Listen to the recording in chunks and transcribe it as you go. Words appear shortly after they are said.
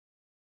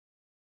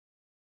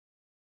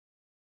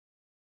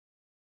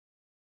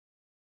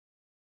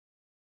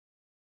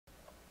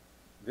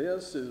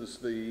This is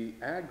the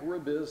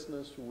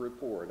Agribusiness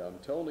Report. I'm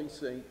Tony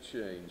St.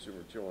 James, and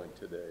we're joined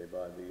today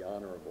by the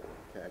Honorable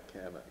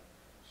Cammack.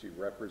 She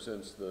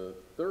represents the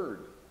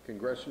 3rd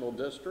Congressional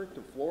District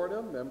of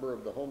Florida, member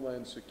of the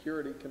Homeland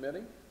Security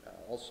Committee,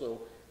 also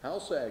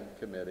House Ag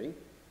Committee,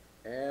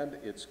 and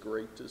it's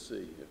great to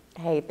see you.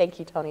 Hey, thank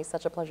you, Tony.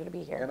 Such a pleasure to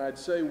be here. And I'd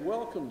say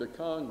welcome to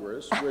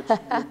Congress, which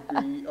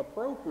would be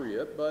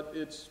appropriate, but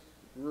it's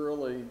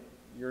really,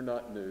 you're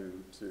not new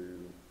to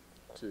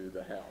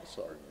the House,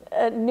 are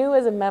you? New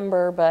as a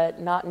member, but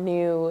not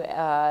new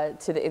to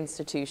the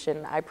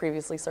institution. I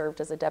previously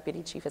served as a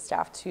Deputy Chief of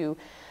Staff to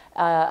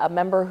a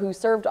member who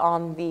served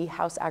on the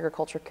House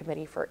Agriculture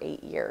Committee for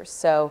 8 years.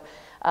 So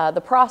the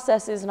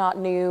process is not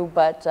new,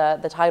 but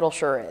the title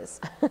sure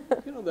is.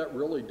 You know, that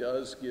really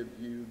does give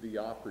you the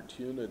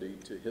opportunity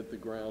to hit the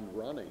ground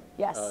running.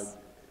 Yes.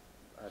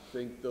 I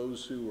think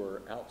those who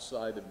are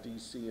outside of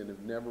D.C. and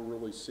have never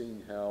really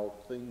seen how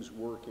things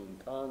work in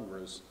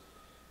Congress,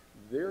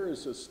 there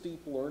is a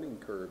steep learning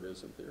curve,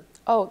 isn't there?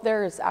 Oh,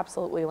 there is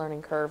absolutely a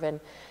learning curve. And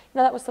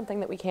that was something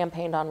that we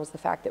campaigned on, was the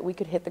fact that we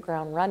could hit the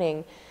ground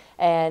running.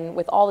 And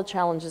with all the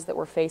challenges that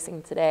we're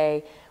facing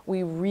today,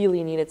 we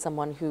really needed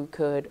someone who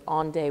could,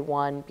 on day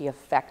one, be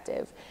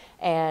effective.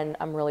 And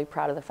I'm really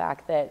proud of the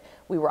fact that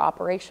we were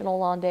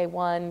operational on day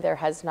one. There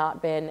has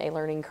not been a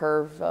learning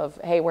curve of,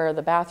 hey, where are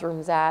the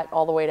bathrooms at,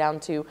 all the way down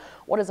to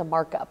what is a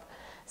markup.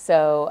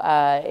 So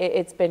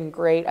it's been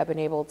great. I've been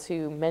able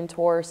to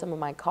mentor some of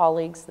my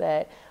colleagues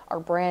that are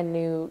brand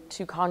new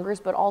to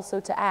Congress, but also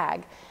to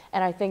ag.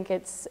 And I think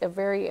it's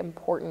very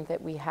important that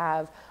we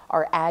have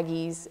our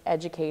Aggies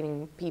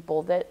educating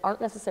people that aren't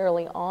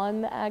necessarily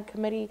on the Ag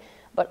Committee,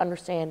 but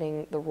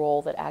understanding the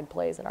role that ag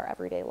plays in our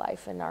everyday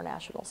life and our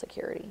national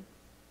security.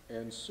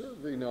 And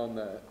serving on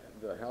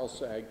the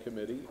House Ag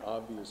Committee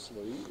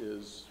obviously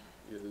is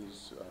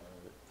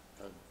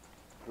a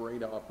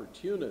great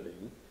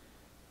opportunity.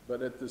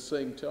 But at the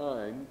same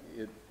time,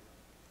 it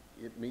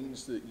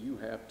means that you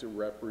have to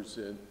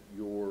represent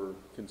your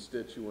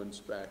constituents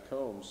back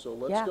home. So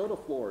let's go to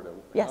Florida.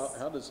 Yes.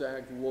 How does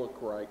ag look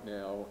right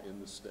now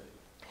in the state?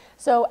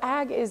 So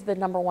ag is the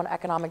 #1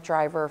 economic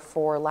driver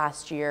for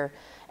last year.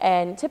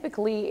 And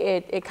typically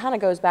it kind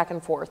of goes back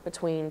and forth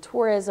between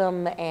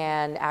tourism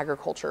and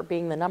agriculture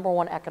being the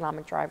 #1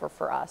 economic driver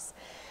for us.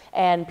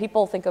 And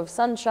people think of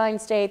Sunshine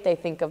State, they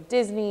think of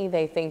Disney,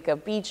 they think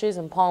of beaches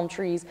and palm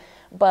trees,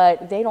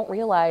 but they don't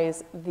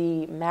realize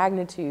the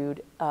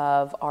magnitude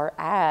of our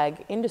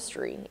ag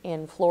industry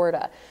in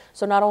Florida.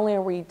 So not only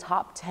are we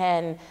top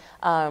 10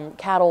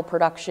 cattle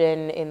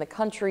production in the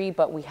country,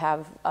 but we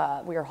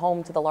are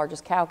home to the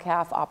largest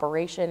cow-calf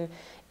operation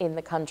in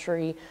the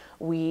country.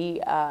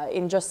 We,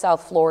 in just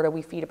South Florida,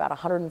 we feed about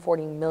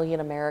 140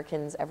 million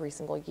Americans every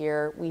single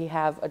year. We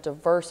have a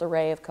diverse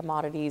array of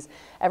commodities,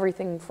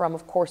 everything from,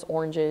 of course,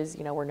 oranges.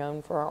 You know, we're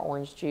known for our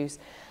orange juice.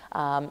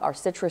 Our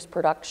citrus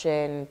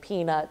production,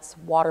 peanuts,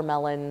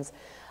 watermelons,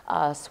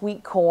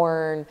 sweet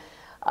corn,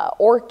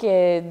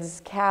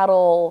 orchids,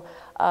 cattle,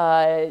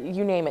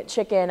 you name it,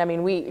 chicken. I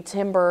mean,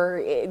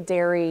 timber,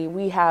 dairy,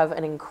 we have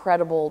an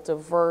incredible,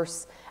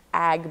 diverse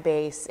ag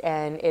base,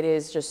 and it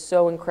is just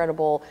so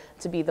incredible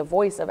to be the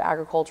voice of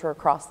agriculture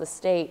across the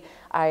state.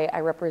 I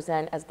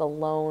represent as the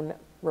lone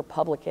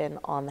Republican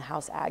on the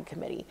House Ag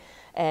Committee.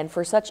 And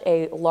for such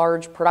a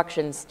large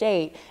production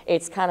state,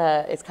 it's kind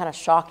of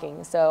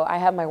shocking. So I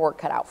have my work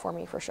cut out for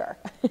me for sure.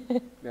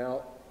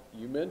 Now,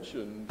 you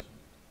mentioned,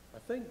 I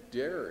think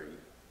dairy,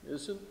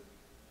 is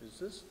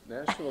this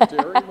National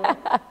Dairy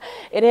Month?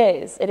 It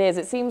is.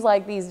 It seems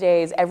like these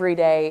days every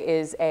day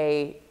is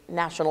a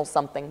National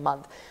Something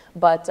Month.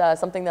 But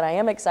something that I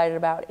am excited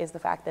about is the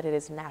fact that it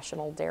is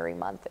National Dairy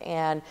Month.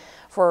 And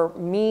for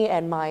me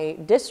and my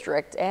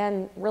district,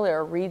 and really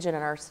our region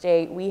and our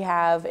state, we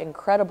have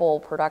incredible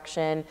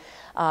production.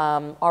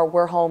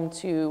 We're home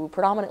to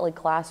predominantly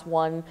Class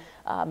 1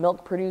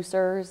 milk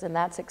producers, and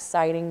that's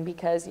exciting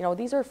because, you know,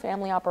 these are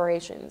family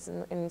operations,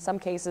 and in some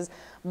cases,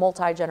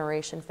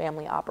 multi-generation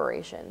family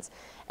operations.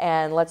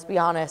 And let's be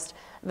honest,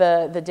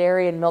 the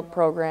dairy and milk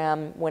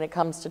program, when it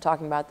comes to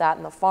talking about that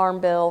in the Farm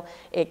Bill,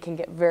 it can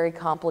get very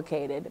complicated.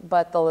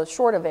 But the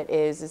short of it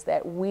is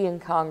that we in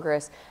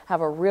Congress have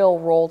a real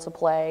role to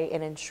play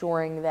in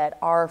ensuring that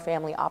our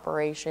family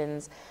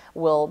operations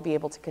will be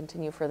able to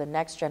continue for the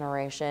next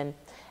generation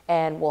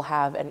and will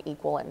have an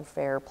equal and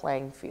fair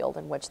playing field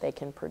in which they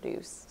can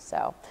produce.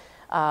 So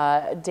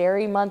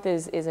Dairy Month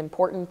is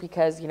important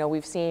because, you know,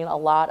 we've seen a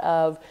lot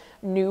of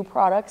new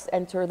products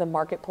enter the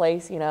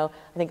marketplace. You know,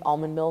 I think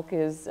almond milk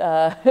is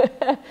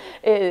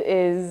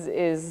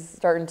is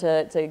starting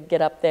to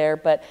get up there,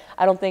 but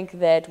I don't think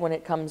that when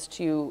it comes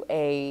to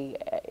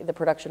the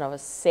production of a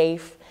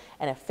safe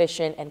and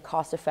efficient and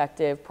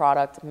cost-effective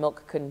product,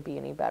 milk couldn't be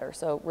any better.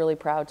 So really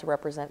proud to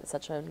represent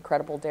such an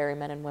incredible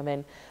dairymen and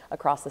women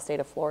across the state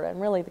of Florida and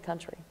really the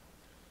country.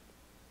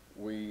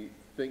 We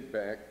think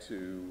back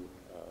to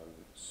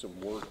some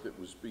work that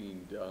was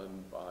being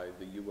done by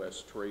the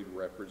U.S. Trade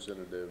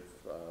Representative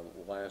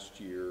last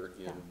year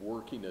in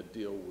working a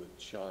deal with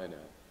China.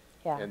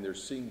 Yeah. And there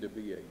seemed to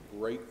be a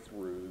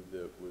breakthrough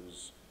that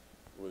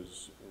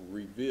was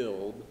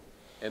revealed,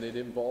 and it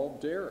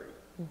involved dairy.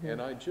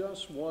 And I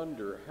just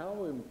wonder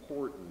how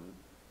important,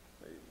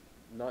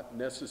 not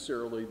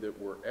necessarily that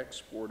we're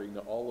exporting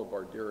all of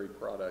our dairy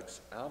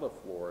products out of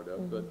Florida,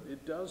 but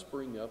it does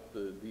bring up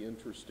the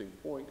interesting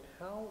point.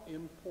 How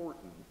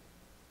important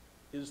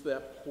is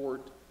that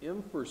port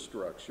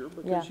infrastructure?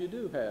 Because you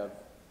do have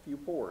few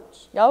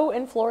ports. Oh,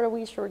 in Florida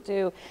we sure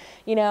do.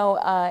 You know,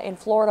 in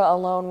Florida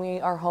alone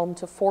we are home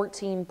to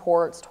 14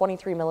 ports,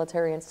 23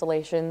 military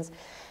installations,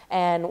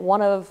 and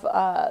one of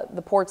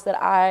the ports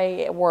that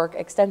I work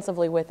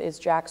extensively with is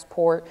Jack's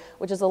Port,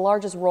 which is the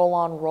largest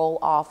roll-on,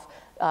 roll-off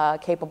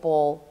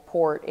capable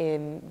port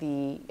in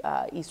the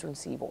eastern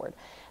seaboard.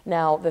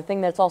 Now, the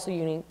thing that's also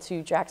unique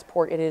to Jack's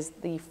Port, it is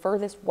the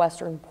furthest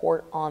western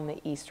port on the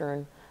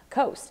eastern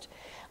coast.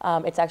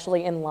 It's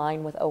actually in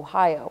line with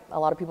Ohio. A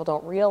lot of people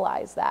don't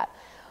realize that.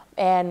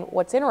 And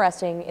what's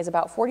interesting is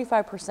about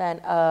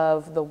 45%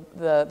 of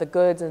the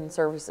goods and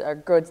services, or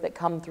goods that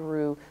come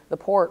through the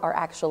port are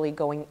actually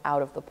going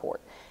out of the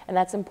port. And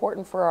that's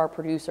important for our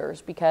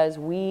producers because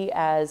we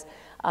as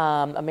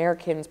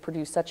Americans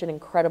produce such an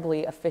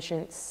incredibly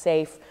efficient,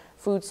 safe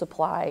food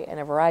supply and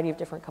a variety of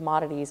different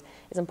commodities.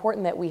 It's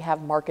important that we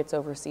have markets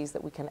overseas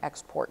that we can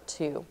export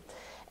to.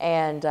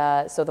 And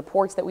so the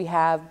ports that we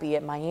have, be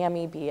it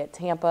Miami, be it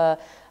Tampa,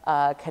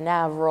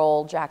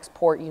 Canaveral, Jack's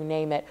Port, you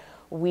name it,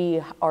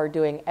 we are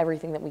doing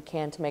everything that we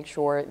can to make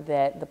sure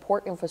that the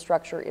port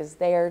infrastructure is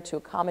there to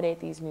accommodate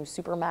these new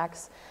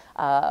Supermax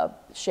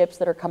ships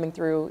that are coming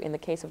through. In the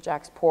case of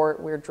Jack's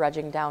Port, we're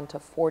dredging down to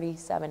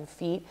 47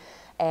 feet.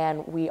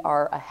 And we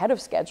are ahead of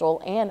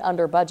schedule and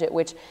under budget,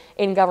 which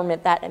in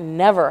government that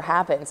never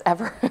happens,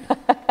 ever.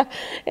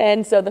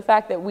 And so the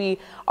fact that we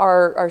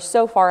are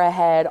so far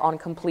ahead on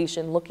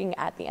completion, looking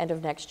at the end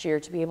of next year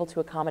to be able to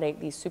accommodate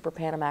these Super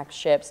Panamax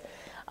ships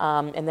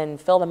and then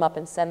fill them up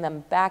and send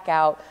them back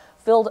out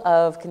filled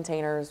of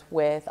containers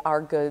with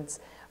our goods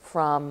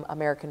from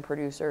American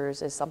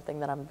producers is something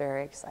that I'm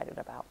very excited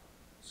about.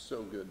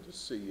 So good to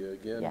see you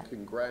again. Yeah.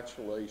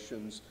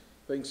 Congratulations.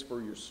 Thanks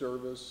for your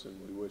service, and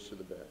we wish you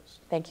the best.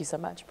 Thank you so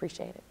much.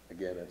 Appreciate it.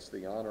 Again, it's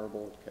the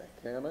Honorable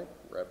Cammack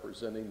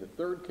representing the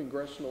 3rd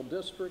Congressional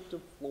District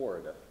of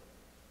Florida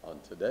on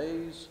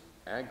today's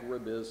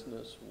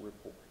Agribusiness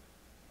Report.